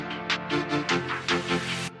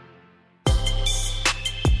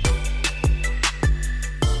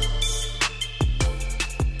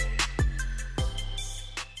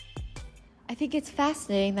think it's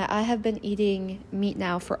fascinating that I have been eating meat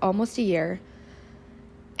now for almost a year,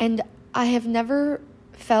 and I have never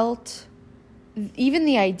felt even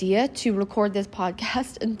the idea to record this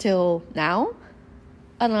podcast until now.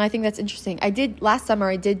 I don't know, I think that's interesting. Last summer,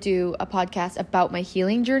 I did do a podcast about my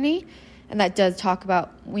healing journey, and that does talk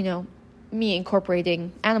about, me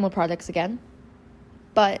incorporating animal products again.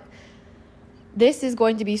 But this is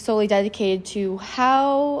going to be solely dedicated to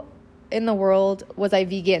how in the world was I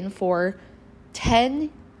vegan for 10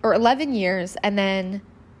 or 11 years, and then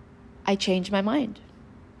I changed my mind.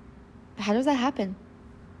 How does that happen?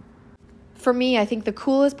 For me, I think the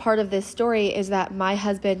coolest part of this story is that my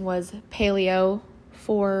husband was paleo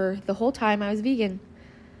for the whole time I was vegan.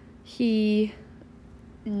 He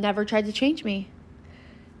never tried to change me.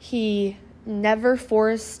 He never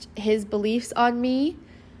forced his beliefs on me.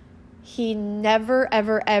 He never,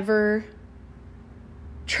 ever, ever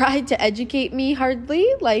tried to educate me hardly.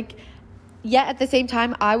 Yet at the same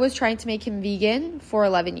time, I was trying to make him vegan for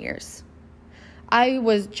 11 years. I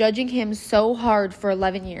was judging him so hard for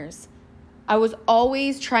 11 years. I was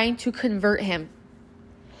always trying to convert him.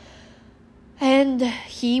 And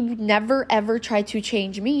he never, ever tried to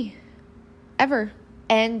change me. Ever.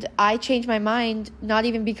 And I changed my mind, not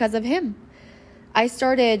even because of him. I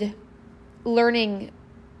started learning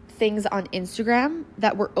things on Instagram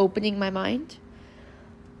that were opening my mind.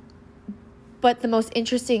 But the most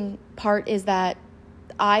interesting part is that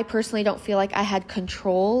I personally don't feel like I had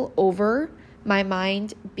control over my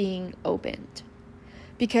mind being opened.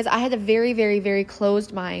 Because I had a very, very, very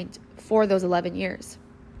closed mind for those 11 years.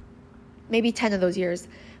 Maybe 10 of those years.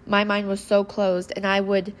 My mind was so closed, and I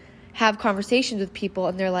would have conversations with people,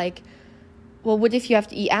 and they're like, well, what if you have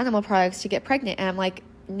to eat animal products to get pregnant? And I'm like,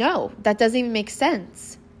 no, that doesn't even make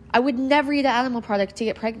sense. I would never eat an animal product to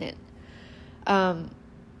get pregnant. I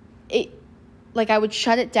would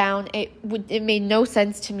shut it down. It made no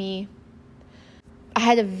sense to me. I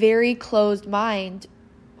had a very closed mind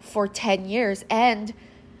for 10 years, and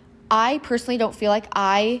I personally don't feel like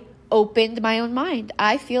I opened my own mind.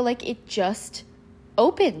 I feel like it just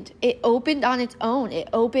opened. It opened on its own. It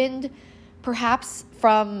opened perhaps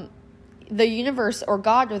from the universe or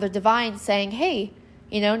God or the divine saying, hey,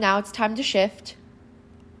 now it's time to shift.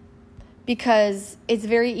 Because it's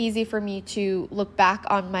very easy for me to look back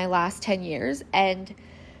on my last 10 years and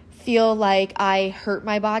feel like I hurt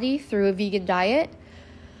my body through a vegan diet,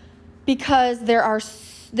 because there are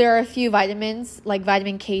a few vitamins like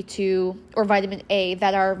vitamin K2 or vitamin A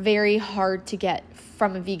that are very hard to get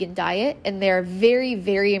from a vegan diet, and they're very,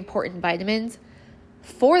 very important vitamins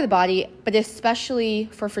for the body, but especially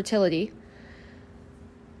for fertility.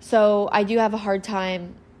 So I do have a hard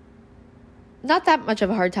time, not that much of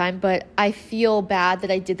a hard time, but I feel bad that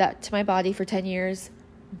I did that to my body for 10 years.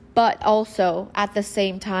 But also, at the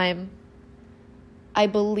same time, I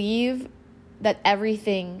believe that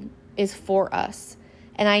everything is for us.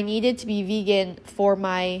 And I needed to be vegan for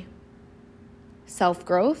my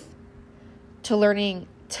self-growth, to learning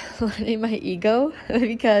my ego,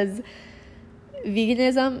 because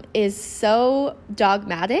veganism is so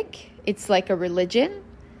dogmatic. It's like a religion.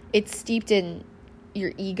 It's steeped in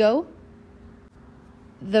your ego.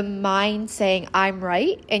 The mind saying, I'm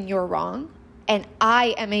right and you're wrong. And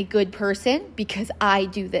I am a good person because I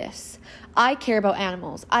do this. I care about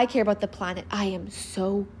animals. I care about the planet. I am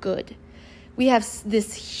so good. We have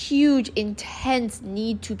this huge, intense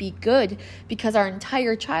need to be good because our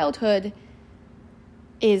entire childhood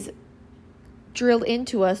is drilled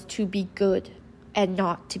into us to be good and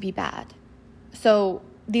not to be bad. So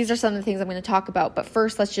these are some of the things I'm going to talk about. But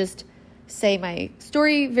first, let's just say my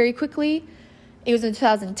story very quickly. It was in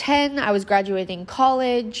 2010. I was graduating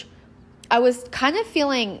college. I was kind of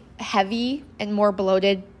feeling heavy and more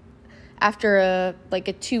bloated after a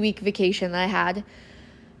 2-week vacation that I had.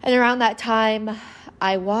 And around that time,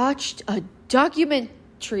 I watched a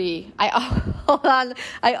documentary. Hold on.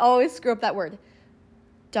 I always screw up that word.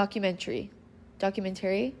 Documentary.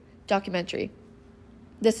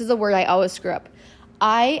 This is a word I always screw up.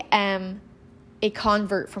 I am a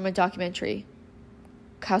convert from a documentary.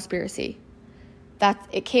 Cowspiracy.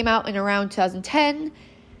 It came out in around 2010.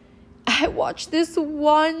 I watched this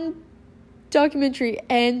one documentary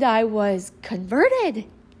and I was converted.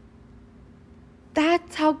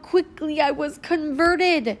 That's how quickly I was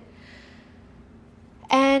converted.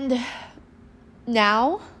 And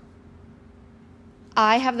now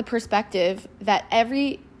I have the perspective that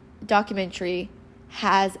every documentary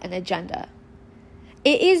has an agenda.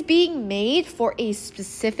 It is being made for a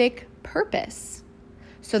specific purpose.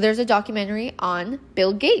 So there's a documentary on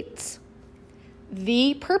Bill Gates.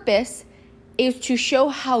 The purpose is to show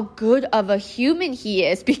how good of a human he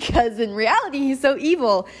is, because in reality, he's so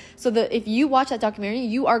evil. So that if you watch that documentary,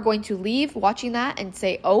 you are going to leave watching that and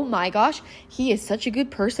say, oh my gosh, he is such a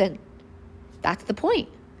good person. That's the point.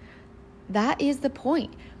 That is the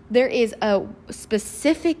point. There is a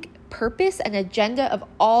specific purpose and agenda of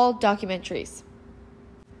all documentaries.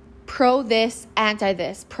 Pro this, anti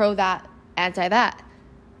this, pro that, anti that.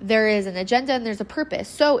 There is an agenda and there's a purpose.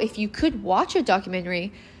 So if you could watch a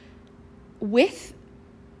documentary with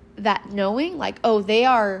that knowing, like, oh, they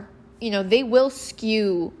are, they will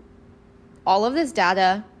skew all of this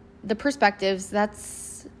data, the perspectives,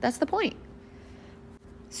 that's the point.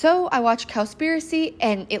 So I watched Cowspiracy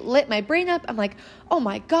and it lit my brain up. I'm like, oh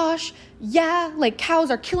my gosh, yeah, like cows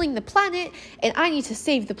are killing the planet and I need to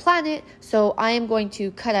save the planet. So I am going to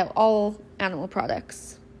cut out all animal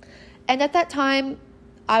products. And at that time,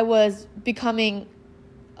 I was becoming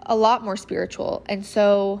a lot more spiritual. And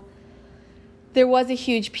so there was a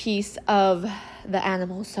huge piece of the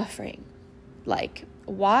animal suffering. Like,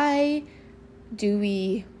 why do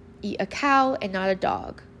we eat a cow and not a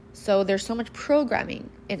dog? So there's so much programming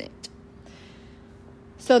in it.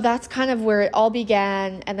 So that's kind of where it all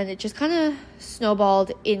began. And then it just kind of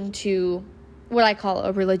snowballed into what I call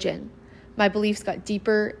a religion. My beliefs got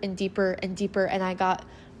deeper and deeper and deeper. And I got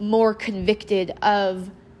more convicted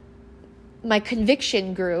of, my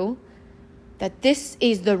conviction grew that this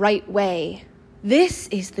is the right way. This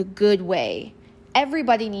is the good way.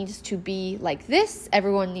 Everybody needs to be like this.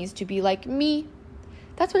 Everyone needs to be like me.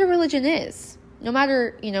 That's what a religion is. No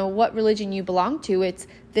matter, what religion you belong to, it's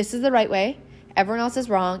this is the right way, everyone else is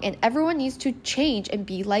wrong, and everyone needs to change and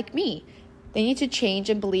be like me. They need to change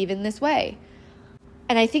and believe in this way.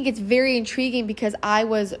 And I think it's very intriguing because I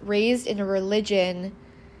was raised in a religion,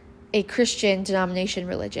 a Christian denomination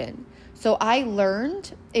religion. So I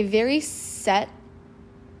learned a very set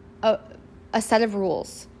of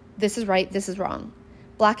rules. This is right, this is wrong.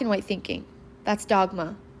 Black and white thinking. That's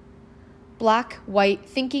dogma. Black, white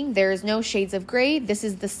thinking, there is no shades of gray. This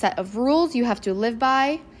is the set of rules you have to live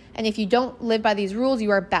by. And if you don't live by these rules, you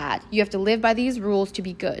are bad. You have to live by these rules to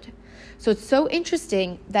be good. So it's so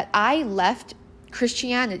interesting that I left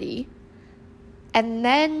Christianity and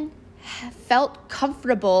then felt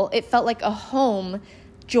comfortable. It felt like a home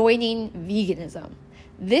joining veganism.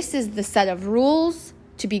 This is the set of rules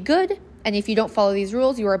to be good. And if you don't follow these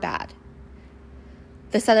rules, you are bad.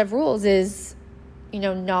 The set of rules is,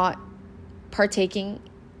 not partaking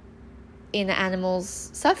in animals'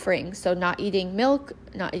 suffering. So not eating milk,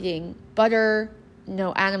 not eating butter,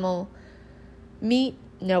 no animal meat,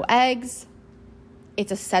 no eggs.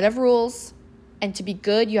 It's a set of rules. And to be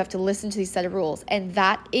good, you have to listen to these set of rules. And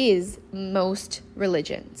that is most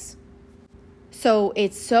religions. So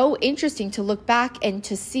it's so interesting to look back and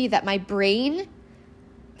to see that my brain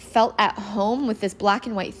felt at home with this black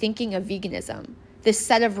and white thinking of veganism, this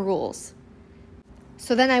set of rules.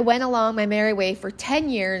 So then I went along my merry way for 10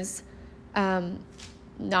 years,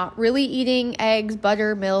 not really eating eggs,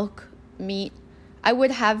 butter, milk, meat. I would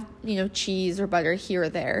have, cheese or butter here or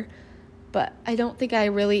there, but I don't think I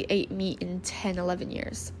really ate meat in 10, 11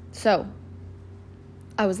 years. So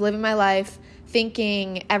I was living my life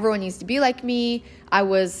thinking everyone needs to be like me. I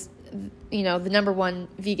was, the number one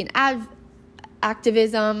vegan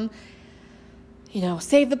activism,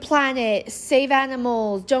 save the planet, save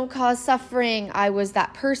animals, don't cause suffering. I was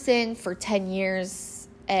that person for 10 years.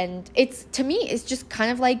 And to me, it's just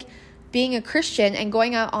kind of like being a Christian and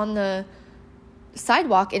going out on the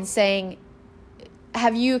sidewalk and saying,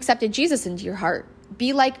 have you accepted Jesus into your heart?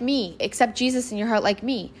 Be like me, accept Jesus in your heart like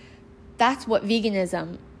me. That's what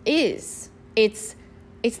veganism is. It's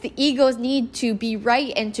the ego's need to be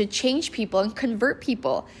right and to change people and convert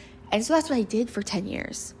people. And so that's what I did for 10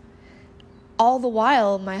 years. All the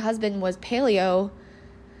while, my husband was paleo,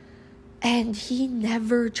 and he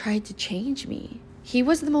never tried to change me. He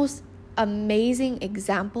was the most amazing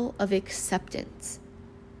example of acceptance.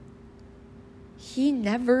 He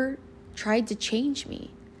never tried to change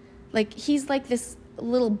me. Like, he's like this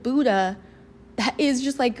little Buddha that is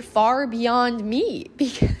just like far beyond me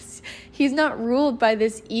because he's not ruled by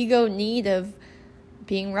this ego need of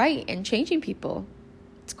being right and changing people.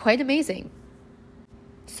 It's quite amazing.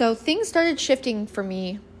 So things started shifting for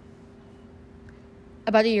me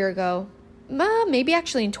about a year ago, maybe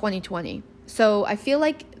actually in 2020. So I feel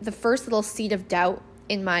like the first little seed of doubt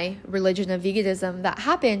in my religion of veganism that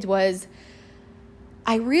happened was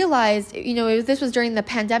I realized, this was during the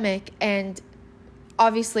pandemic, and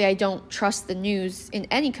obviously I don't trust the news in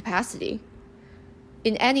any capacity,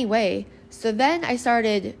 in any way. So then I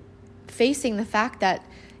started facing the fact that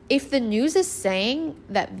if the news is saying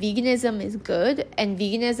that veganism is good and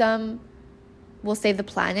veganism will save the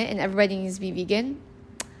planet and everybody needs to be vegan,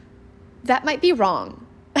 that might be wrong.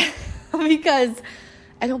 Because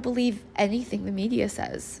I don't believe anything the media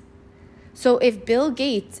says. So if Bill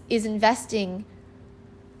Gates is investing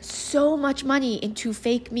so much money into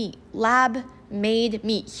fake meat, lab-made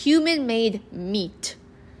meat, human-made meat,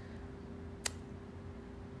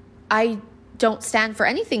 I don't stand for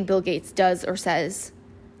anything Bill Gates does or says.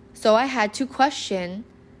 So I had to question,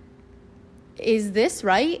 is this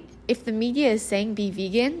right? If the media is saying be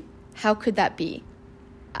vegan, how could that be?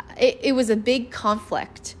 It was a big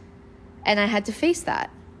conflict, and I had to face that.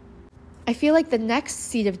 I feel like the next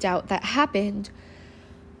seed of doubt that happened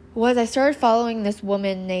was I started following this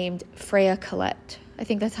woman named Freya Collette. I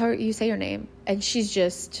think that's how you say her name. And she's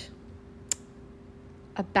just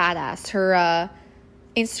a badass. Her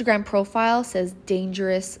Instagram profile says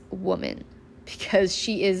dangerous woman because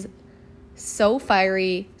she is so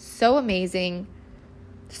fiery, so amazing,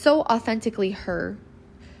 so authentically her.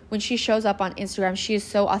 When she shows up on Instagram, she is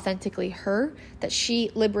so authentically her that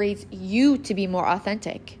she liberates you to be more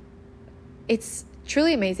authentic. It's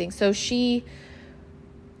truly amazing. So she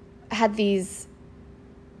had these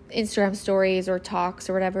Instagram stories or talks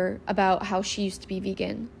or whatever about how she used to be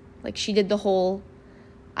vegan. Like she did the whole,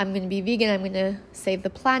 I'm going to be vegan, I'm going to save the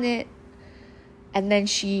planet. And then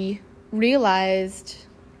she realized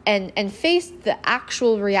and faced the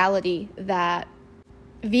actual reality that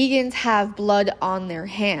vegans have blood on their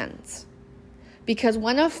hands. Because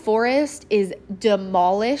when a forest is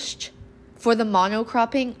demolished for the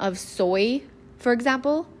monocropping of soy, for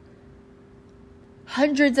example,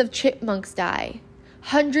 hundreds of chipmunks die,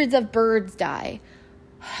 hundreds of birds die,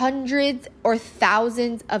 hundreds or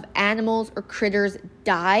thousands of animals or critters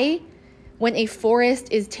die when a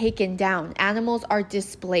forest is taken down. Animals are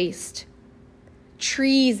displaced.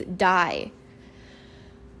 Trees die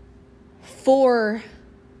for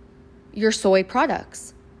your soy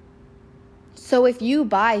products. So if you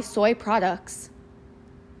buy soy products,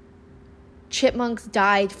 chipmunks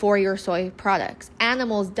died for your soy products.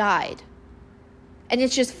 Animals died. And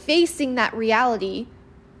it's just facing that reality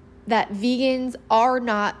that vegans are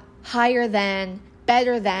not higher than,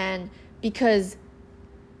 better than, because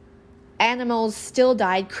animals still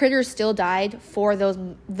died, critters still died for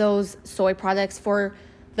those soy products, for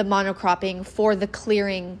the monocropping, for the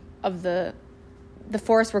clearing of the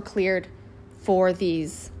forests were cleared for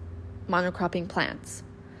these monocropping plants.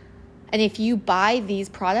 And if you buy these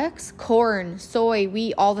products, corn, soy,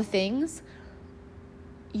 wheat, all the things,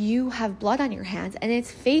 you have blood on your hands, and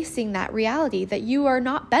it's facing that reality that you are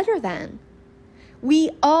not better than.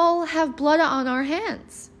 We all have blood on our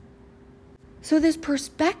hands. So this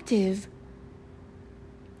perspective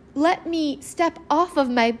let me step off of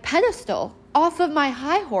my pedestal, off of my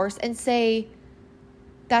high horse, and say,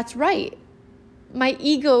 that's right. My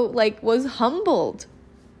ego was humbled.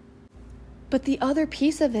 But the other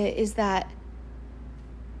piece of it is that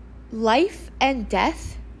life and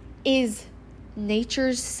death is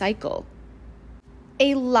nature's cycle.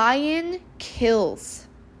 A lion kills.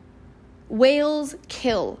 Whales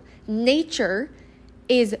kill. Nature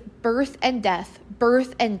is birth and death,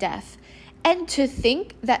 birth and death. And to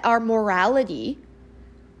think that our morality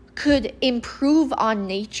could improve on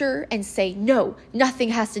nature and say, no, nothing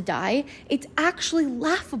has to die, it's actually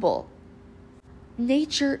laughable.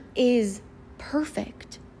 Nature is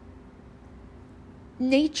perfect.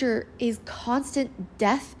 Nature is constant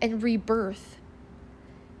death and rebirth.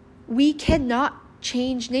 We cannot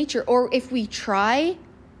change nature, or if we try,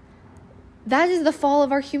 that is the fall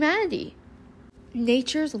of our humanity.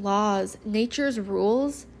 Nature's laws, nature's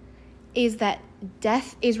rules is that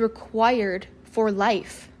death is required for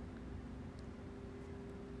life.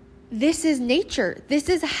 This is nature. This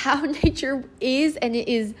is how nature is,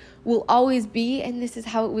 and will always be, and this is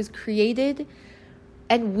how it was created,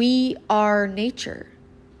 and we are nature.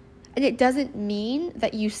 And it doesn't mean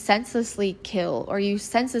that you senselessly kill or you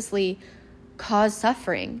senselessly cause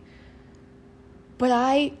suffering. But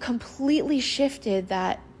I completely shifted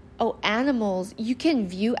that, animals, you can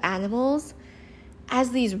view animals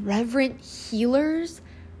as these reverent healers,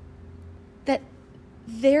 that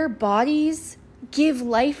their bodies give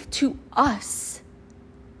life to us.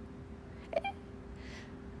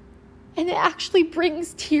 And it actually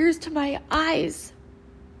brings tears to my eyes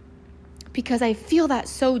because I feel that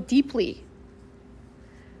so deeply.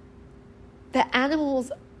 That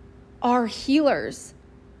animals are healers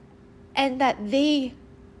and that they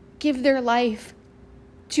give their life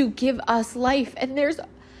to give us life. And there's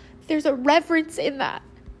a reverence in that.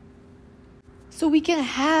 So we can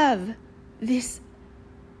have this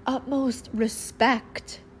utmost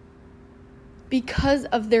respect because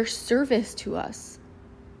of their service to us.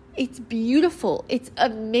 It's beautiful. It's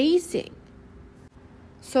amazing.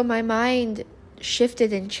 So my mind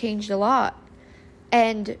shifted and changed a lot.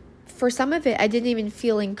 And for some of it, I didn't even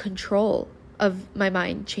feel in control of my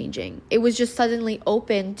mind changing. It was just suddenly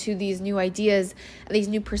open to these new ideas and these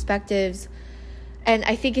new perspectives. And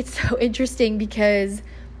I think it's so interesting because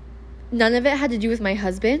none of it had to do with my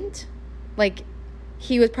husband. Like,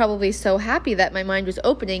 he was probably so happy that my mind was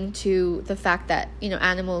opening to the fact that,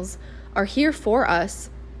 animals are here for us.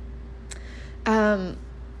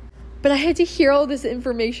 But I had to hear all this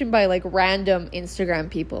information by like random Instagram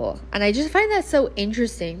people. And I just find that so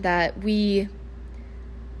interesting that we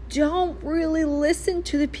don't really listen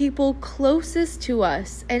to the people closest to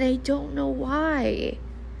us. And I don't know why.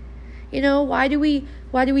 Why do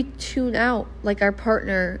we tune out like our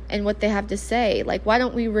partner and what they have to say? Like, why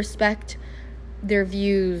don't we respect their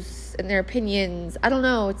views and their opinions? I don't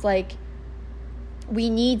know. It's like we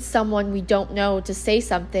need someone we don't know to say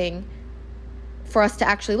something for us to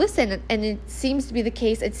actually listen. And it seems to be the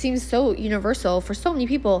case. It seems so universal for so many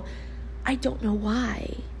people. I don't know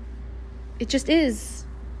why. It just is.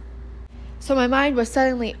 So my mind was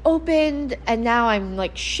suddenly opened, and now I'm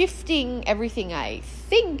like shifting everything I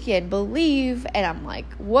think and believe, and I'm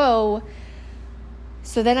like, whoa.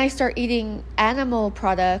 So then I start eating animal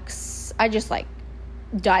products. I just like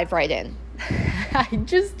dive right in. I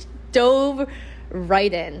just dove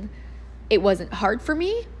right in. It wasn't hard for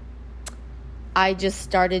me. I just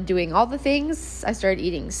started doing all the things. I started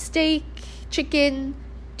eating steak, chicken,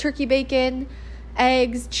 turkey bacon,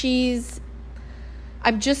 eggs, cheese.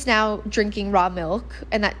 I'm just now drinking raw milk,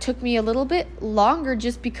 and that took me a little bit longer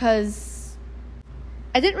just because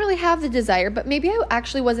I didn't really have the desire, but maybe I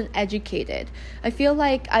actually wasn't educated. I feel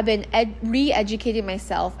like I've been re-educating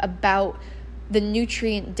myself about the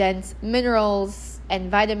nutrient-dense minerals and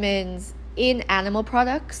vitamins in animal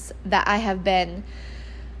products that I have been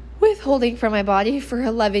withholding from my body for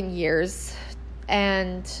 11 years.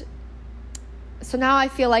 And so now I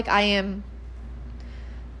feel like I am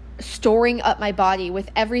storing up my body with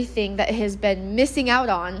everything that has been missing out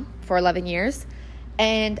on for 11 years.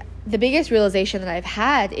 And the biggest realization that I've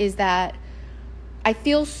had is that I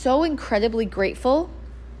feel so incredibly grateful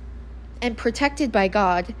and protected by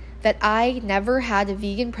God that I never had a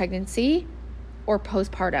vegan pregnancy or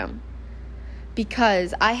postpartum,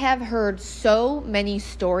 because I have heard so many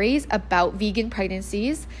stories about vegan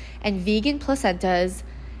pregnancies and vegan placentas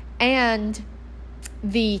and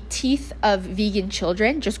the teeth of vegan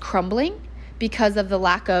children just crumbling because of the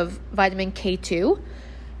lack of vitamin K2.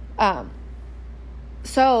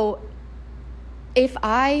 So if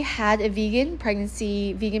I had a vegan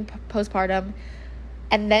pregnancy, vegan postpartum,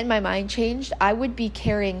 and then my mind changed, I would be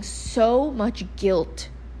carrying so much guilt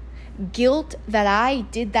that I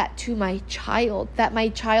did that to my child, that my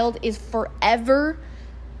child is forever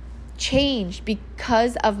changed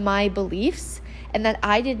because of my beliefs, and that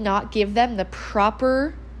I did not give them the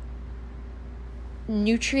proper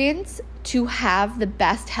nutrients to have the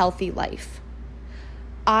best healthy life.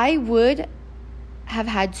 I would have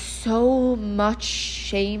had so much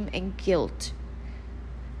shame and guilt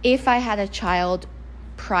if I had a child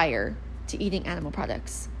prior to eating animal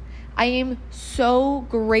products. I am so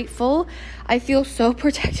grateful. I feel so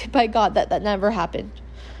protected by God that never happened.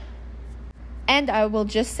 And I will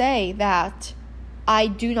just say that I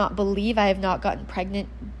do not believe I have not gotten pregnant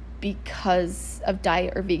because of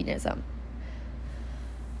diet or veganism.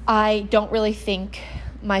 I don't really think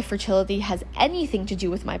my fertility has anything to do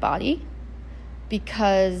with my body,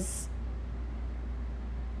 because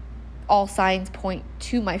all signs point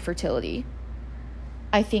to my fertility.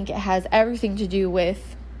 I think it has everything to do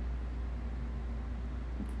with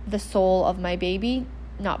the soul of my baby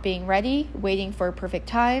not being ready, waiting for a perfect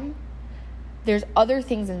time. There's other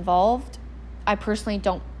things involved. I personally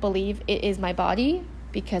don't believe it is my body,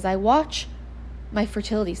 because I watch my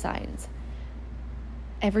fertility signs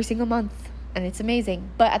every single month, and it's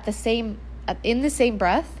amazing. But in the same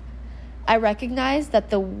breath, I recognize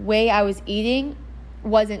that the way I was eating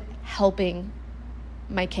wasn't helping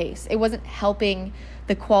my case. It wasn't helping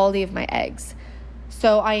the quality of my eggs.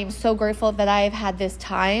 So I am so grateful that I have had this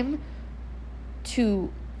time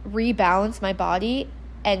to rebalance my body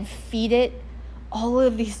and feed it all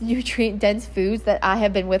of these nutrient-dense foods that I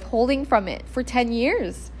have been withholding from it for 10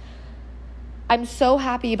 years. I'm so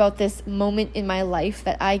happy about this moment in my life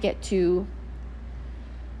that I get to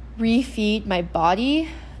refeed my body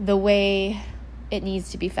the way it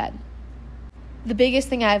needs to be fed. The biggest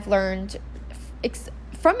thing I've learned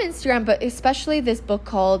from Instagram, but especially this book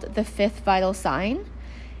called The Fifth Vital Sign,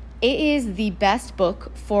 it is the best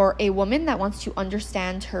book for a woman that wants to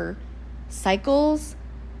understand her cycles,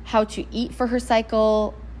 how to eat for her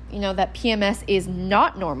cycle, that PMS is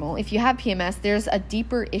not normal. If you have PMS, there's a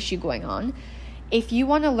deeper issue going on. If you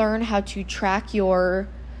want to learn how to track your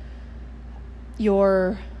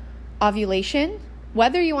ovulation,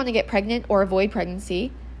 whether you want to get pregnant or avoid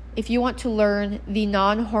pregnancy, if you want to learn the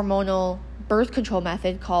non-hormonal birth control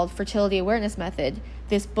method called fertility awareness method,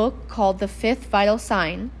 this book called The Fifth Vital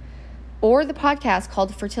Sign, or the podcast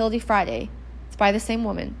called Fertility Friday, it's by the same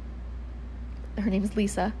woman. Her name is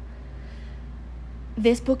Lisa.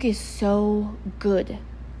 This book is so good.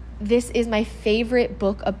 This is my favorite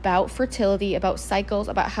book about fertility, about cycles,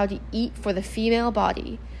 about how to eat for the female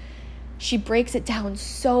body. She breaks it down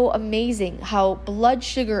so amazing, how blood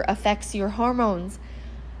sugar affects your hormones,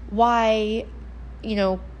 why,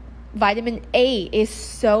 vitamin A is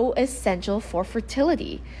so essential for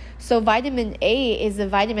fertility. So vitamin A is a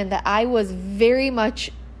vitamin that I was very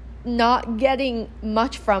much not getting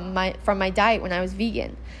much from my diet when I was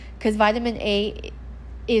vegan, because vitamin A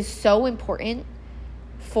is so important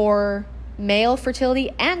for male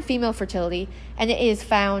fertility and female fertility, and it is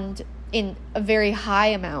found in a very high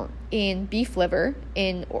amount in beef liver,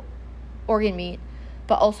 in organ meat,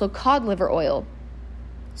 but also cod liver oil.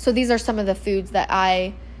 So these are some of the foods that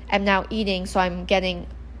I am now eating, so I'm getting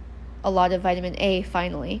a lot of vitamin A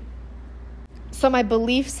finally. So my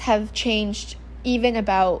beliefs have changed even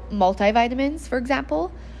about multivitamins, for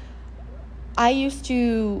example. I used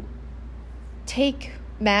to take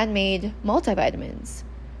man-made multivitamins,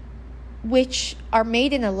 which are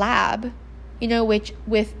made in a lab, which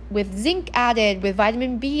with zinc added, with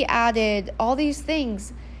vitamin B added, all these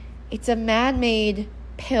things. It's a man-made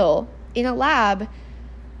pill in a lab.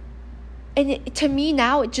 And to me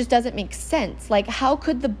now, it just doesn't make sense. Like, how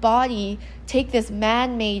could the body take this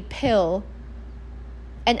man-made pill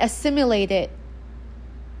and assimilate it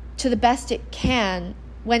to the best it can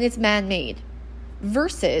when it's man-made,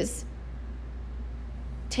 versus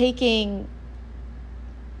taking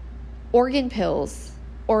organ pills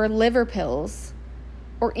or liver pills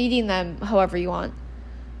or eating them however you want?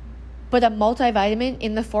 But a multivitamin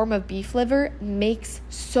in the form of beef liver makes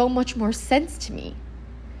so much more sense to me,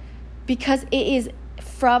 because it is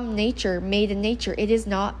from nature, made in nature. It is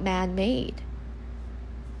not man-made.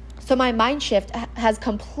 So my mind shift has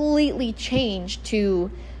completely changed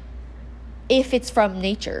to if it's from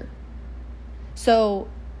nature. So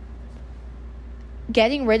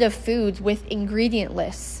getting rid of foods with ingredient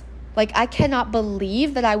lists. Like, I cannot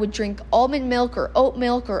believe that I would drink almond milk or oat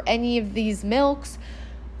milk or any of these milks,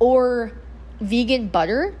 or vegan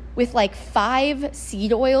butter with like 5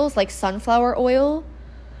 seed oils, like sunflower oil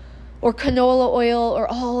or canola oil,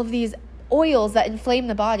 or all of these oils that inflame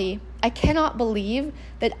the body. I cannot believe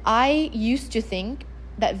that I used to think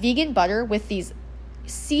that vegan butter with these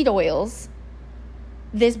seed oils,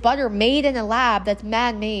 this butter made in a lab that's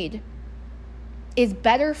man-made, is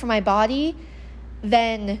better for my body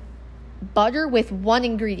than butter with one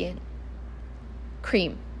ingredient,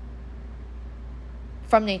 cream,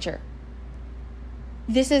 from nature.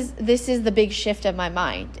 This is the big shift of my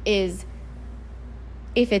mind, is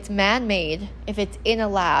if it's man-made, if it's in a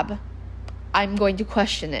lab, I'm going to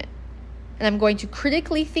question it. And I'm going to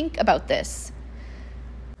critically think about this.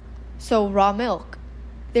 So raw milk.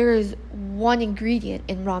 There is one ingredient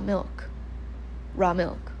in raw milk. Raw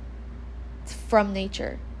milk. It's from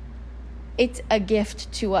nature. It's a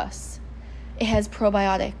gift to us. It has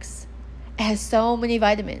probiotics. It has so many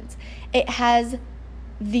vitamins. It has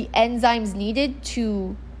the enzymes needed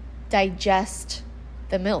to digest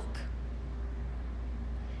the milk.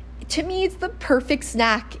 To me, it's the perfect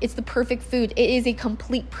snack. It's the perfect food. It is a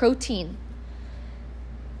complete protein.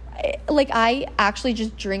 I actually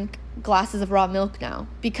just drink glasses of raw milk now,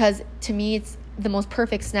 because to me, it's the most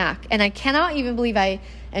perfect snack. And I cannot even believe I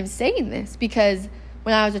am saying this, because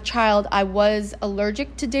when I was a child, I was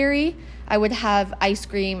allergic to dairy. I would have ice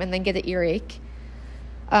cream and then get an earache.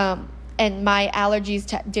 And my allergies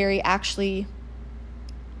to dairy actually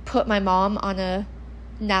put my mom on a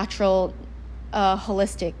natural,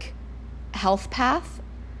 holistic health path.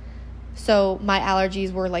 So my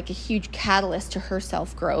allergies were like a huge catalyst to her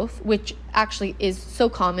self-growth, which actually is so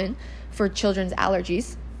common for children's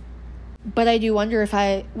allergies. But I do wonder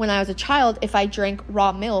when I was a child, if I drank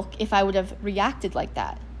raw milk, if I would have reacted like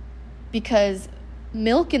that. Because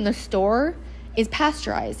milk in the store is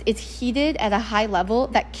pasteurized. It's heated at a high level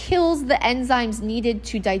that kills the enzymes needed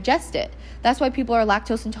to digest it. That's why people are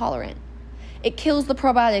lactose intolerant. It kills the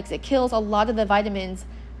probiotics. It kills a lot of the vitamins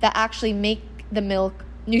that actually make the milk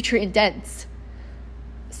nutrient dense.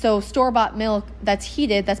 So store-bought milk that's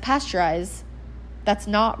heated, that's pasteurized, that's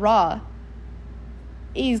not raw,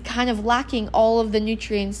 is kind of lacking all of the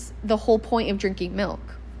nutrients, the whole point of drinking milk.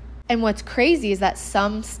 And what's crazy is that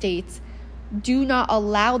some states do not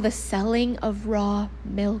allow the selling of raw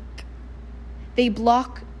milk. They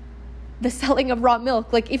block the selling of raw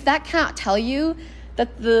milk. Like, if that cannot tell you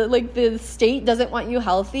that the state doesn't want you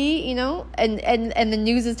healthy, you know, and the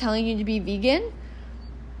news is telling you to be vegan,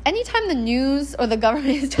 anytime the news or the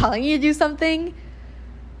government is telling you to do something,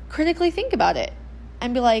 critically think about it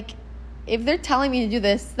and be like, if they're telling me to do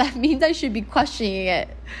this, that means I should be questioning it.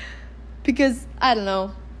 Because, I don't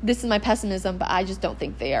know, this is my pessimism, but I just don't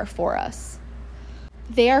think they are for us.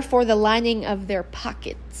 They are for the lining of their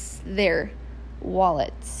pockets, their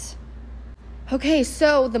wallets. Okay,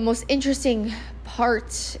 so the most interesting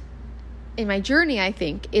part in my journey, I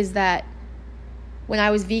think, is that when I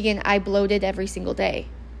was vegan, I bloated every single day.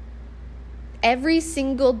 Every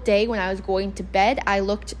single day when I was going to bed, I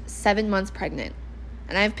looked 7 months pregnant.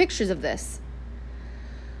 And I have pictures of this.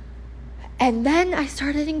 And then I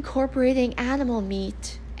started incorporating animal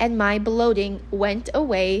meat, and my bloating went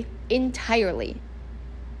away entirely.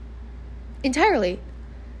 Entirely.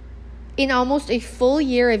 In almost a full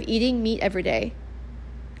year of eating meat every day,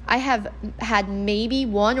 I have had maybe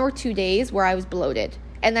 1 or 2 days where I was bloated.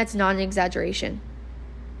 And that's not an exaggeration.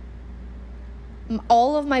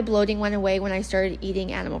 All of my bloating went away when I started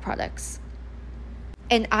eating animal products.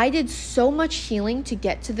 And I did so much healing to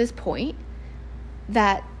get to this point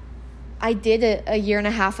that I did a year and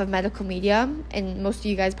a half of medical media, and most of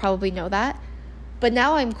you guys probably know that. But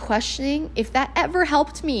now I'm questioning if that ever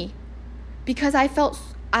helped me, because I felt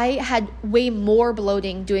I had way more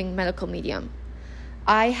bloating doing medical medium.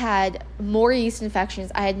 I had more yeast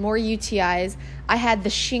infections. I had more UTIs. I had the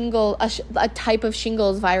shingle, a type of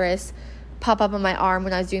shingles virus pop up on my arm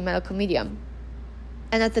when I was doing medical medium.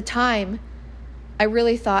 And at the time, I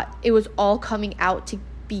really thought it was all coming out to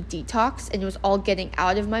be detox and it was all getting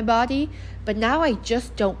out of my body. But now I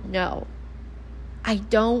just don't know. I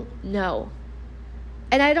don't know.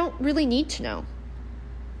 And I don't really need to know,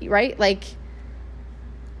 right? Like,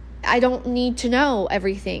 I don't need to know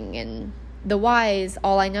everything and the whys.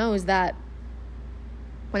 All I know is that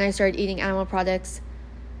when I started eating animal products,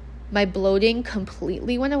 my bloating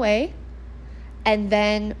completely went away. And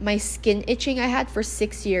then my skin itching I had for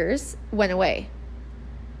 6 years went away.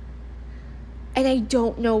 And I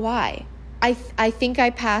don't know why. I think I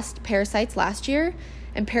passed parasites last year,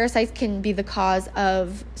 and parasites can be the cause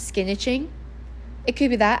of skin itching. It could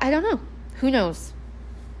be that. I don't know. Who knows?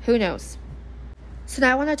 Who knows? So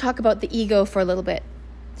now I want to talk about the ego for a little bit.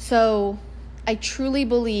 So I truly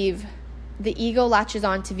believe the ego latches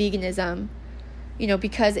on to veganism, you know,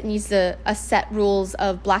 because it needs a set rules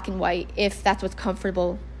of black and white if that's what's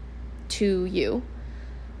comfortable to you.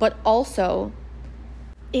 But also,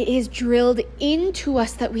 it is drilled into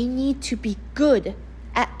us that we need to be good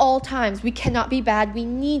at all times. We cannot be bad. We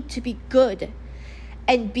need to be good.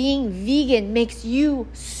 And being vegan makes you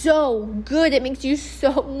so good. It makes you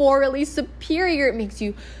so morally superior. It makes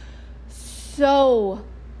you so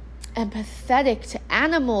empathetic to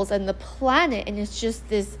animals and the planet. And it's just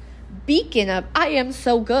this beacon of, I am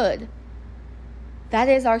so good. That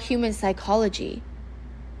is our human psychology,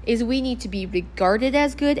 is we need to be regarded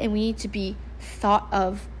as good, and we need to be thought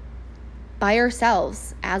of by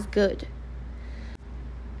ourselves as good.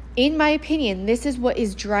 In my opinion, this is what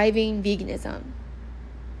is driving veganism,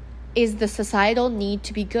 is the societal need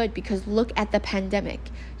to be good. Because look at the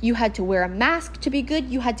pandemic. You had to wear a mask to be good.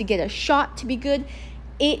 You had to get a shot to be good.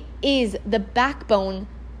 It is the backbone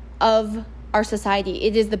of our society.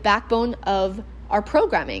 It is the backbone of our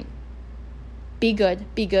programming. Be good,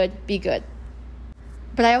 be good, be good.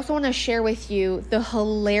 But I also want to share with you the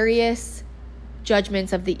hilarious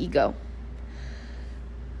judgments of the ego.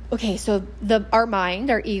 Okay, so our mind,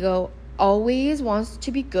 our ego, always wants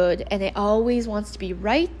to be good, and it always wants to be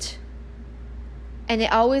right, and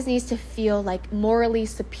it always needs to feel like morally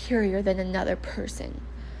superior than another person.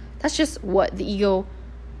 That's just what the ego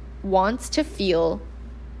wants to feel.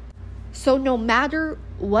 So no matter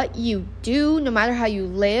what you do, no matter how you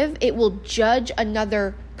live, it will judge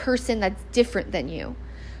another person that's different than you.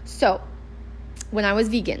 So when I was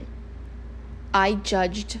vegan, I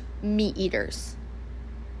judged meat eaters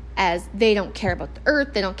as they don't care about the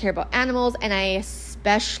earth, they don't care about animals, and I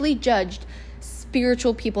especially judged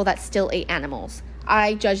spiritual people that still ate animals.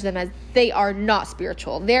 I judged them as they are not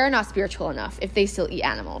spiritual. They're not spiritual enough if they still eat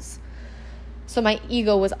animals. So my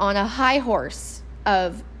ego was on a high horse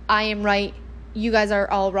of, I am right, you guys are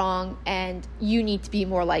all wrong, and you need to be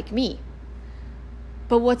more like me.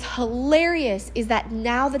 But what's hilarious is that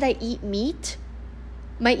now that I eat meat,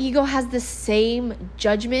 my ego has the same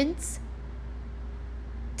judgments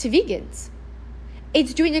to vegans.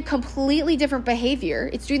 It's doing a completely different behavior.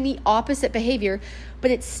 It's doing the opposite behavior, but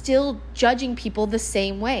it's still judging people the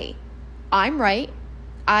same way. I'm right.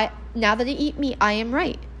 Now that I eat meat, I am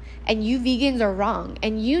right. And you vegans are wrong.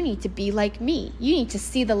 And you need to be like me. You need to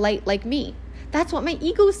see the light like me. That's what my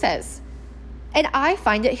ego says. And I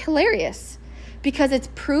find it hilarious because it's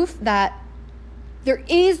proof that there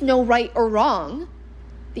is no right or wrong.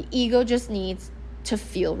 The ego just needs to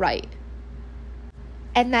feel right.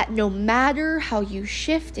 And that no matter how you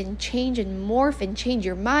shift and change and morph and change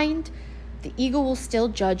your mind, the ego will still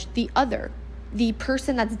judge the other, the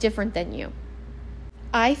person that's different than you.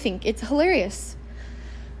 I think it's hilarious.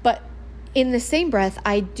 But in the same breath,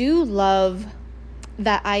 I do love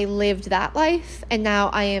that I lived that life and now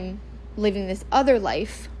I am living this other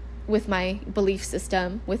life with my belief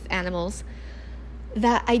system with animals,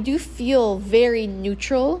 that I do feel very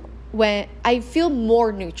neutral. When I feel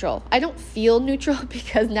more neutral. I don't feel neutral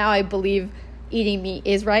because now I believe eating meat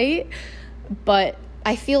is right, but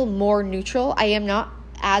I feel more neutral. I am not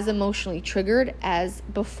as emotionally triggered as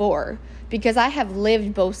before because I have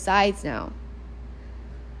lived both sides now.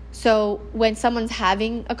 So when someone's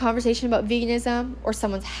having a conversation about veganism or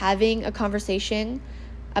someone's having a conversation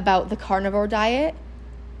about the carnivore diet,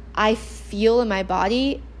 I feel in my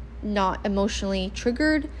body not emotionally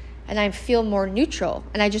triggered, and I feel more neutral.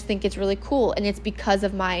 And I just think it's really cool. And it's because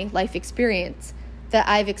of my life experience that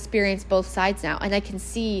I've experienced both sides now. And I can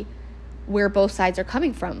see where both sides are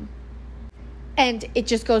coming from. And it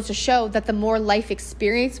just goes to show that the more life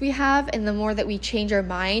experience we have and the more that we change our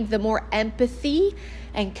mind, the more empathy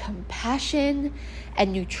and compassion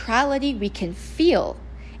and neutrality we can feel.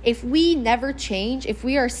 If we never change, if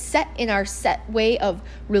we are set in our set way of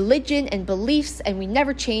religion and beliefs and we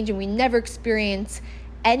never change and we never experience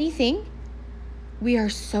anything, we are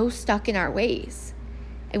so stuck in our ways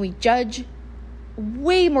and we judge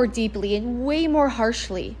way more deeply and way more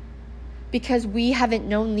harshly because we haven't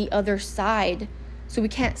known the other side, so we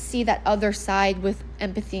can't see that other side with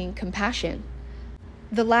empathy and compassion.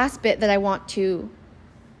 The last bit that I want to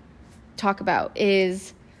talk about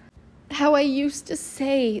is how I used to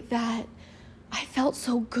say that I felt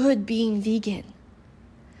so good being vegan.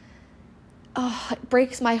 Oh, it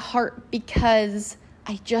breaks my heart because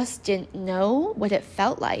I just didn't know what it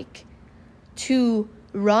felt like to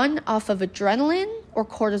run off of adrenaline or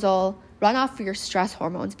cortisol, run off of your stress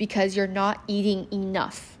hormones because you're not eating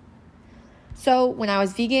enough. So when I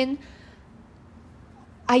was vegan,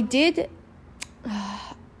 I didn't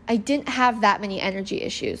have that many energy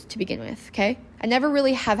issues to begin with, okay? I never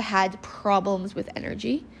really have had problems with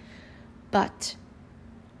energy, but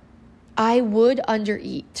I would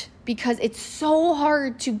undereat because it's so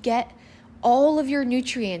hard to get all of your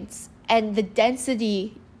nutrients and the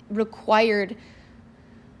density required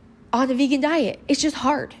on a vegan diet. It's just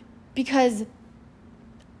hard because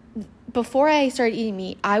before I started eating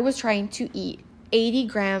meat, I was trying to eat 80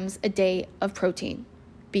 grams a day of protein,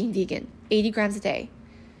 being vegan, 80 grams a day,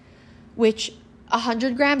 which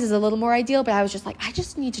 100 grams is a little more ideal, but I was just like, I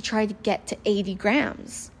just need to try to get to 80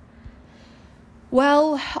 grams.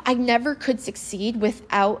 Well, I never could succeed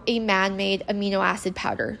without a man-made amino acid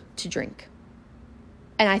powder to drink.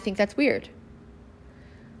 And I think that's weird.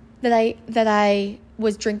 That I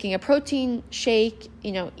was drinking a protein shake,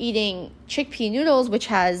 eating chickpea noodles, which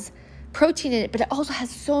has protein in it, but it also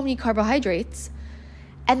has so many carbohydrates.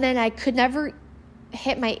 And then I could never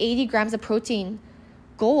hit my 80 grams of protein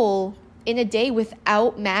goal in a day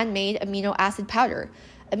without man-made amino acid powder.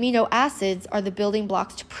 Amino acids are the building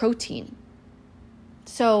blocks to protein.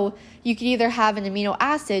 So you could either have an amino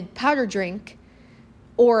acid powder drink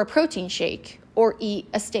or a protein shake or eat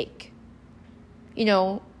a steak.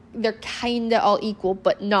 They're kind of all equal,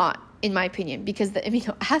 but not, in my opinion, because the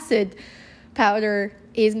amino acid powder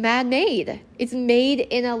is man-made. It's made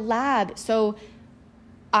in a lab. So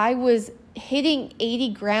I was hitting 80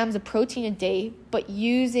 grams of protein a day, but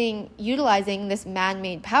utilizing this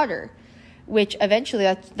man-made powder, which eventually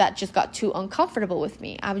that just got too uncomfortable with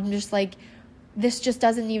me. I'm just like, this just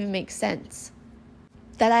doesn't even make sense.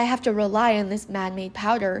 That I have to rely on this man-made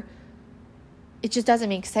powder, it just doesn't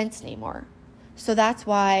make sense anymore. So that's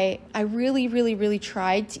why I really, really, really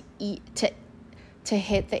tried to eat to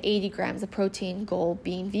hit the 80 grams of protein goal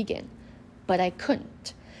being vegan, but I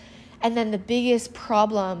couldn't. And then the biggest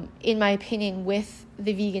problem, in my opinion, with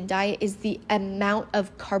the vegan diet is the amount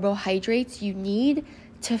of carbohydrates you need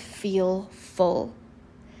to feel full.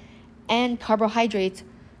 And carbohydrates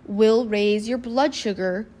will raise your blood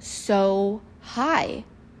sugar so high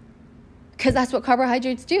because that's what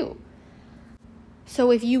carbohydrates do.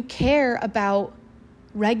 So if you care about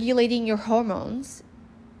regulating your hormones,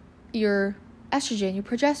 your estrogen, your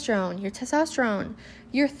progesterone, your testosterone,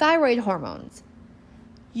 your thyroid hormones.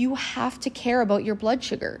 You have to care about your blood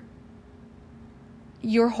sugar.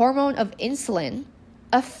 Your hormone of insulin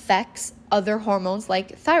affects other hormones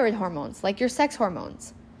like thyroid hormones, like your sex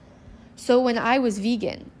hormones. So when I was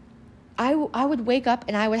vegan, I would wake up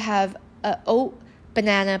and I would have an oat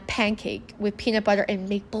banana pancake with peanut butter and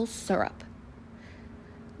maple syrup.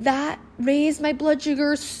 That raised my blood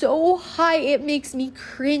sugar so high, it makes me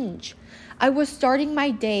cringe. I was starting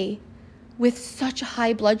my day with such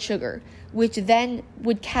high blood sugar, which then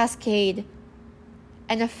would cascade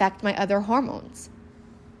and affect my other hormones.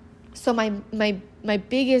 So my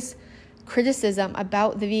biggest criticism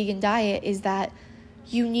about the vegan diet is that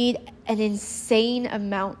you need an insane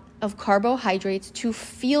amount of carbohydrates to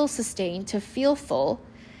feel sustained, to feel full.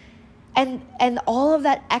 And all of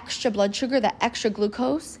that extra blood sugar, that extra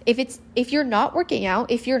glucose, if you're not working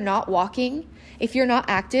out, if you're not walking, if you're not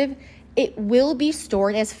active, it will be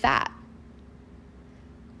stored as fat.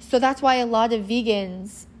 So that's why a lot of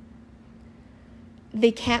vegans,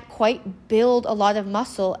 they can't quite build a lot of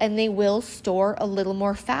muscle and they will store a little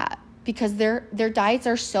more fat because their diets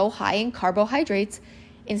are so high in carbohydrates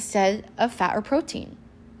instead of fat or protein.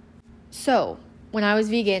 So when I was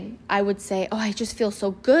vegan, I would say, oh, I just feel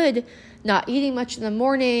so good not eating much in the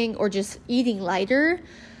morning or just eating lighter.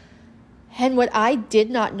 And what I did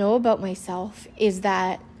not know about myself is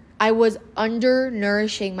that I was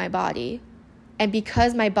undernourishing my body. And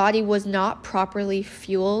because my body was not properly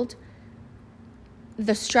fueled,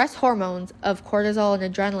 the stress hormones of cortisol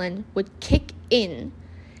and adrenaline would kick in,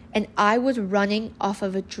 and I was running off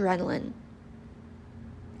of adrenaline.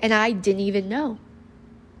 And I didn't even know,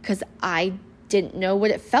 because I didn't know what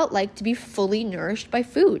it felt like to be fully nourished by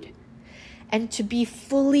food and to be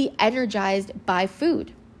fully energized by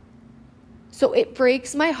food. So it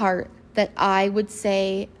breaks my heart that I would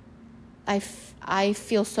say I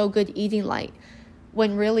feel so good eating light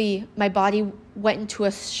when really my body went into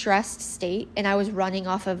a stressed state and I was running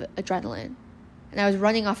off of adrenaline and I was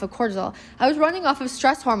running off of cortisol. I was running off of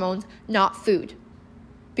stress hormones, not food,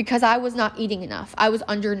 because I was not eating enough. I was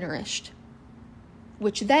undernourished,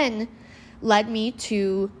 which then led me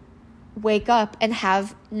to wake up and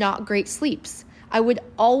have not great sleeps. I would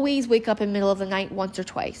always wake up in the middle of the night once or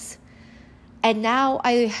twice. And now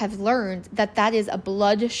I have learned that that is a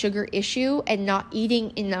blood sugar issue and not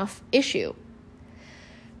eating enough issue.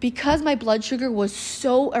 Because my blood sugar was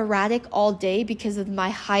so erratic all day because of my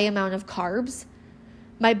high amount of carbs,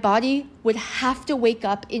 my body would have to wake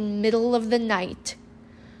up in the middle of the night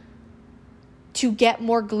to get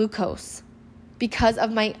more glucose because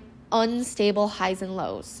of my unstable highs and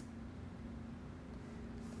lows.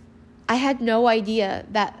 I had no idea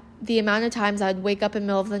that the amount of times I'd wake up in the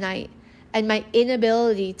middle of the night and my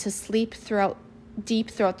inability to sleep deep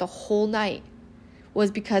throughout the whole night was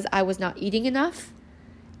because I was not eating enough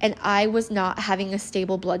and I was not having a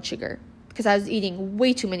stable blood sugar because I was eating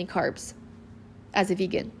way too many carbs as a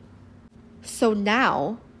vegan. So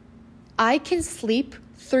now I can sleep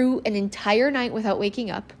through an entire night without waking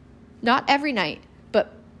up. Not every night,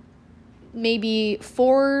 but maybe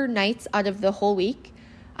 4 nights out of the whole week,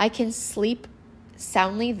 I can sleep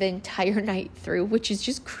soundly the entire night through, which is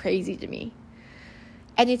just crazy to me.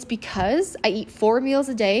 And it's because I eat 4 meals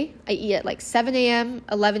a day. I eat at like 7 a.m.,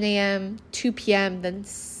 11 a.m., 2 p.m., then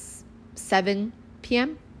 7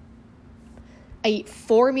 p.m. I eat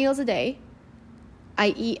 4 meals a day. I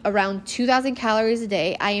eat around 2,000 calories a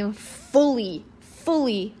day. I am fully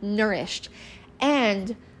nourished.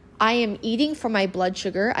 And I am eating for my blood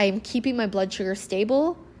sugar. I am keeping my blood sugar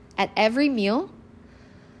stable at every meal.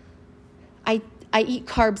 I eat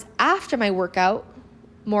carbs after my workout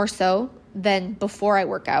more so than before I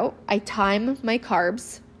work out. I time my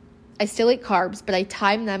carbs. I still eat carbs, but I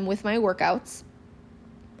time them with my workouts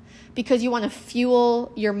because you want to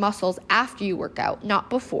fuel your muscles after you work out, not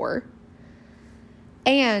before.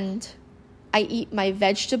 And I eat my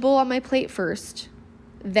vegetable on my plate first,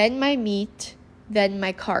 then my meat, then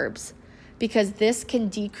my carbs, because this can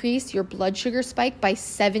decrease your blood sugar spike by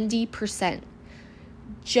 70%.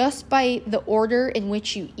 Just by the order in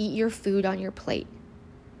which you eat your food on your plate.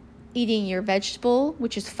 Eating your vegetable,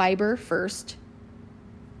 which is fiber, first,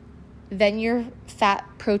 then your fat,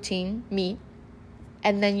 protein, meat,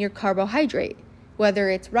 and then your carbohydrate,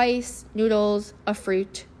 whether it's rice, noodles, a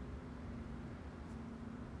fruit.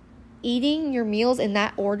 Eating your meals in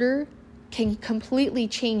that order can completely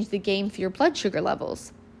change the game for your blood sugar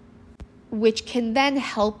levels, which can then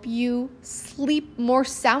help you sleep more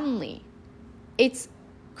soundly. It's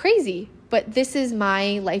crazy, but this is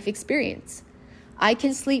my life experience. I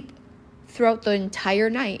can sleep throughout the entire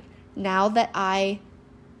night now that I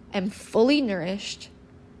am fully nourished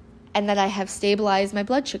and that I have stabilized my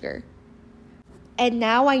blood sugar. And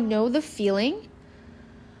now I know the feeling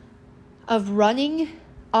of running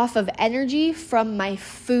off of energy from my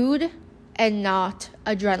food and not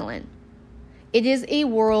adrenaline. It is a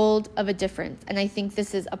world of a difference. And I think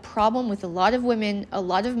this is a problem with a lot of women, a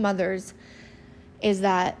lot of mothers, is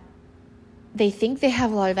that they think they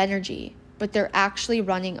have a lot of energy, but they're actually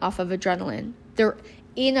running off of adrenaline. They're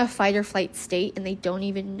in a fight or flight state and they don't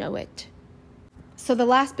even know it. So the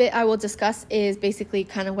last bit I will discuss is basically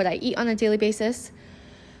kind of what I eat on a daily basis.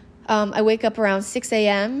 I wake up around 6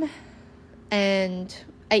 a.m. and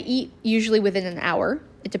I eat usually within an hour.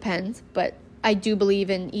 It depends, but I do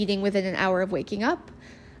believe in eating within an hour of waking up.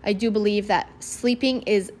 I do believe that sleeping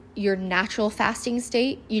is your natural fasting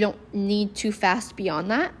state. You don't need to fast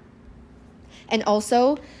beyond that. And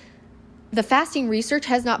also, the fasting research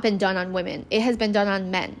has not been done on women. It has been done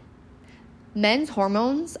on men. Men's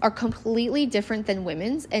hormones are completely different than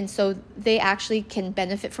women's, and so they actually can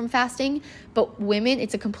benefit from fasting. But women,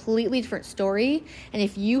 it's a completely different story. And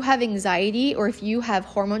if you have anxiety or if you have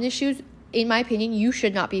hormone issues, in my opinion, you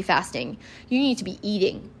should not be fasting. You need to be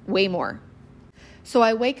eating way more. So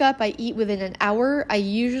I wake up, I eat within an hour. I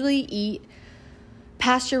usually eat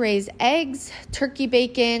pasture-raised eggs, turkey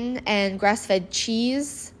bacon, and grass-fed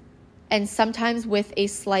cheese, and sometimes with a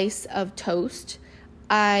slice of toast.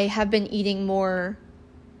 I have been eating more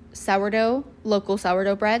sourdough, local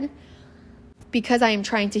sourdough bread, because I am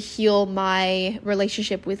trying to heal my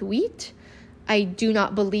relationship with wheat. I do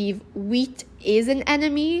not believe wheat is an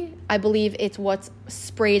enemy. I believe it's what's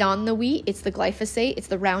sprayed on the wheat. It's the glyphosate, it's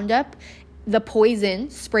the Roundup, the poison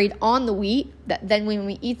sprayed on the wheat that then when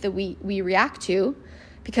we eat the wheat, we react to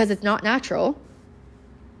because it's not natural.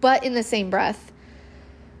 But in the same breath,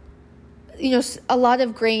 a lot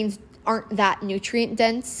of grains aren't that nutrient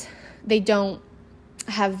dense. They don't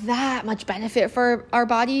have that much benefit for our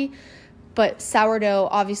body, but sourdough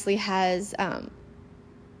obviously has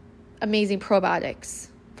amazing probiotics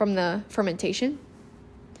from the fermentation.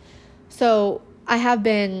 So I have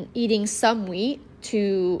been eating some wheat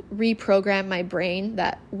to reprogram my brain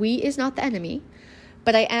that wheat is not the enemy,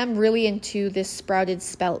 but I am really into this sprouted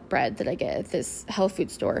spelt bread that I get at this health food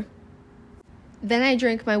store. Then I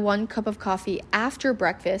drink my 1 cup of coffee after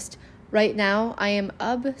breakfast. Right now, I am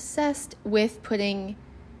obsessed with putting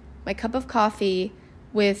my cup of coffee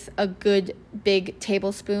with a good big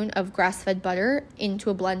tablespoon of grass-fed butter into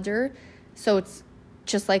a blender. So it's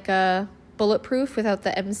just like a bulletproof without the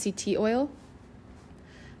MCT oil.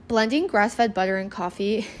 Blending grass-fed butter and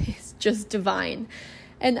coffee is just divine.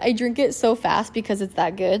 And I drink it so fast because it's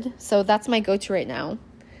that good. So that's my go-to right now.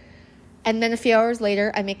 And then a few hours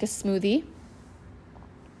later, I make a smoothie.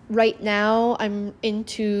 Right now, I'm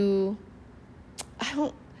into,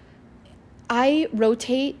 I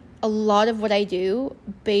rotate a lot of what I do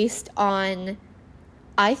based on,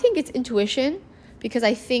 I think it's intuition, because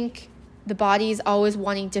I think the body is always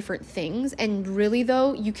wanting different things. And really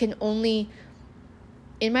though, you can only,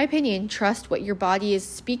 in my opinion, trust what your body is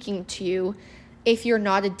speaking to you if you're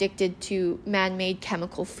not addicted to man-made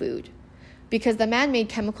chemical food. Because the man-made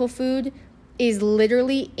chemical food is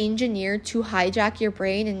literally engineered to hijack your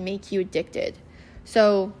brain and make you addicted.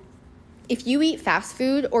 So if you eat fast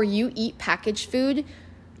food or you eat packaged food,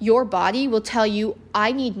 your body will tell you,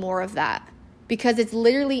 I need more of that, because it's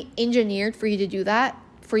literally engineered for you to do that,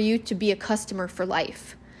 for you to be a customer for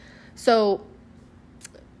life. So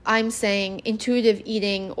I'm saying intuitive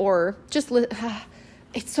eating, or just,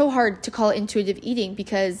 it's so hard to call it intuitive eating,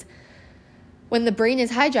 because when the brain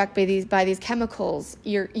is hijacked by these chemicals,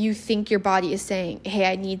 you think your body is saying, hey,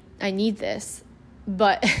 I need this,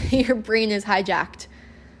 but your brain is hijacked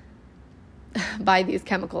by these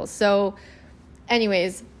chemicals. So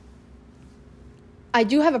anyways, I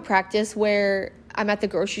do have a practice where I'm at the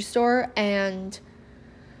grocery store and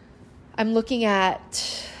I'm looking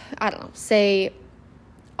at, say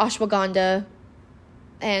ashwagandha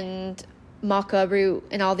and maca root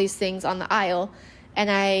and all these things on the aisle, and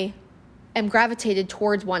I am gravitated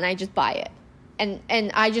towards one. I just buy it,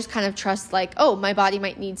 and I just kind of trust, like, oh, my body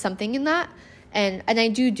might need something in that, and I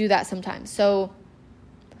do that sometimes. So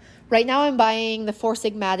right now I'm buying the Four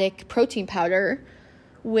Sigmatic protein powder,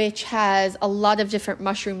 which has a lot of different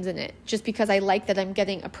mushrooms in it, just because I like that I'm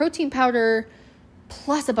getting a protein powder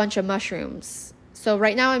plus a bunch of mushrooms. So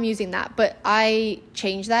right now I'm using that, but I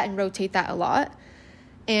change that and rotate that a lot.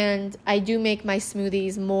 And I do make my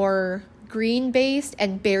smoothies more green-based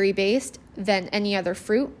and berry-based than any other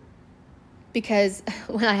fruit, because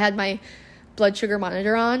when I had my blood sugar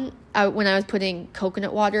monitor on, when I was putting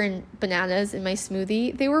coconut water and bananas in my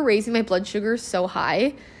smoothie, they were raising my blood sugar so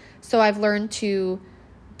high. So I've learned to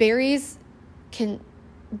berries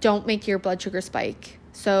don't make your blood sugar spike.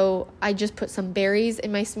 So I just put some berries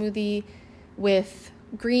in my smoothie with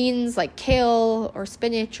greens like kale or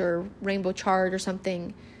spinach or rainbow chard or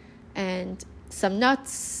something, and some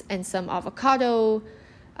nuts and some avocado,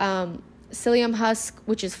 psyllium husk,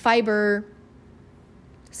 which is fiber,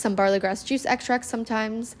 some barley grass juice extract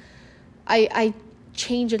sometimes. I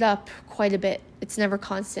change it up quite a bit. It's never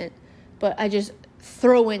constant, but I just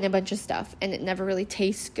throw in a bunch of stuff and it never really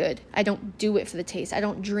tastes good. I don't do it for the taste. I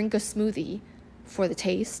don't drink a smoothie for the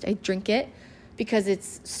taste. I drink it because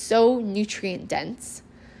it's so nutrient dense.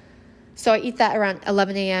 So I eat that around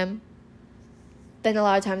 11 a.m. Then a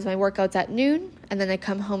lot of times my workout's at noon, and then I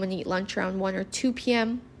come home and eat lunch around 1 or 2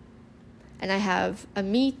 p.m. And I have a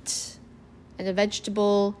meat and a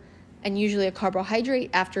vegetable and usually a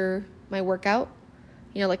carbohydrate after my workout,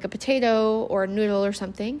 like a potato or a noodle or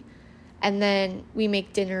something. And then we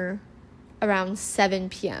make dinner around 7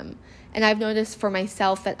 p.m. And I've noticed for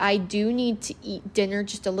myself that I do need to eat dinner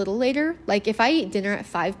just a little later. Like if I eat dinner at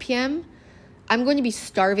 5 p.m., I'm going to be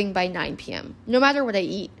starving by 9 p.m., no matter what I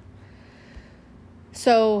eat.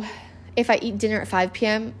 So if I eat dinner at 5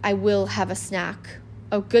 p.m., I will have a snack,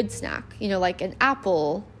 a good snack, like an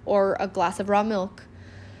apple or a glass of raw milk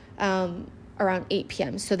around 8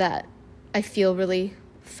 p.m. so that I feel really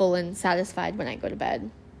full and satisfied when I go to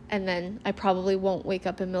bed. And then I probably won't wake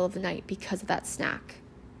up in the middle of the night because of that snack.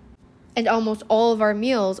 And almost all of our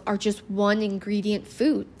meals are just one ingredient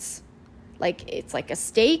foods. Like it's like a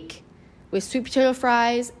steak with sweet potato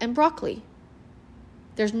fries and broccoli.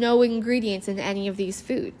 There's no ingredients in any of these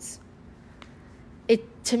foods.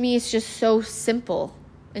 To me, it's just so simple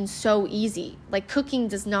and so easy. Like cooking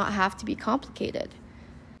does not have to be complicated.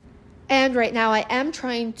 And right now I am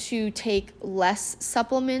trying to take less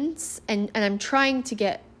supplements and I'm trying to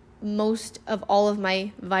get most of all of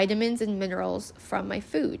my vitamins and minerals from my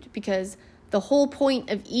food, because the whole point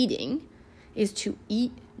of eating is to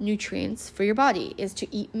eat nutrients for your body, is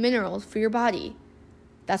to eat minerals for your body.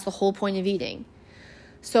 That's the whole point of eating.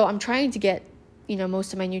 So I'm trying to get,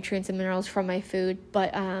 most of my nutrients and minerals from my food,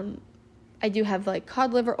 but I do have like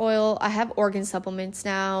cod liver oil. I have organ supplements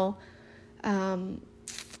now.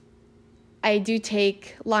 I do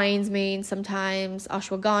take lion's mane sometimes,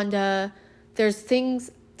 ashwagandha. There's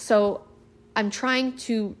things, so I'm trying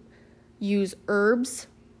to use herbs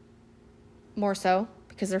more so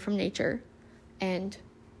because they're from nature, and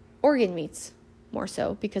organ meats more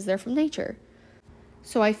so because they're from nature.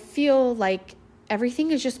 So I feel like everything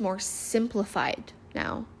is just more simplified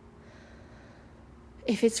now.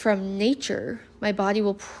 If it's from nature, my body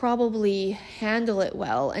will probably handle it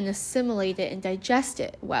well and assimilate it and digest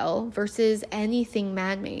it well versus anything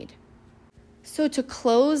man-made. So to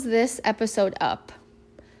close this episode up,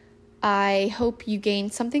 I hope you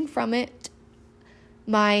gained something from it.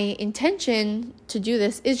 My intention to do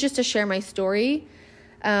this is just to share my story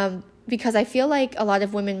because I feel like a lot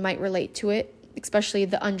of women might relate to it, especially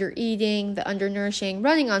the under-eating, the undernourishing,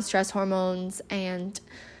 running on stress hormones, and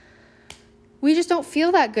we just don't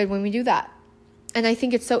feel that good when we do that. And I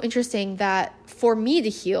think it's so interesting that for me to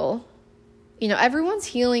heal, everyone's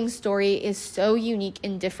healing story is so unique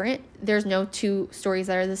and different. There's no two stories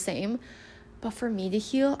that are the same. But for me to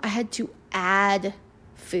heal, I had to add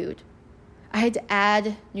food. I had to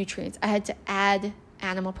add nutrients. I had to add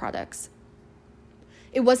animal products.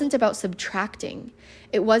 It wasn't about subtracting.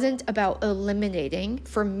 It wasn't about eliminating.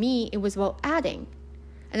 For me, it was about adding.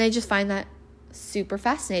 And I just find that super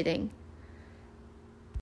fascinating.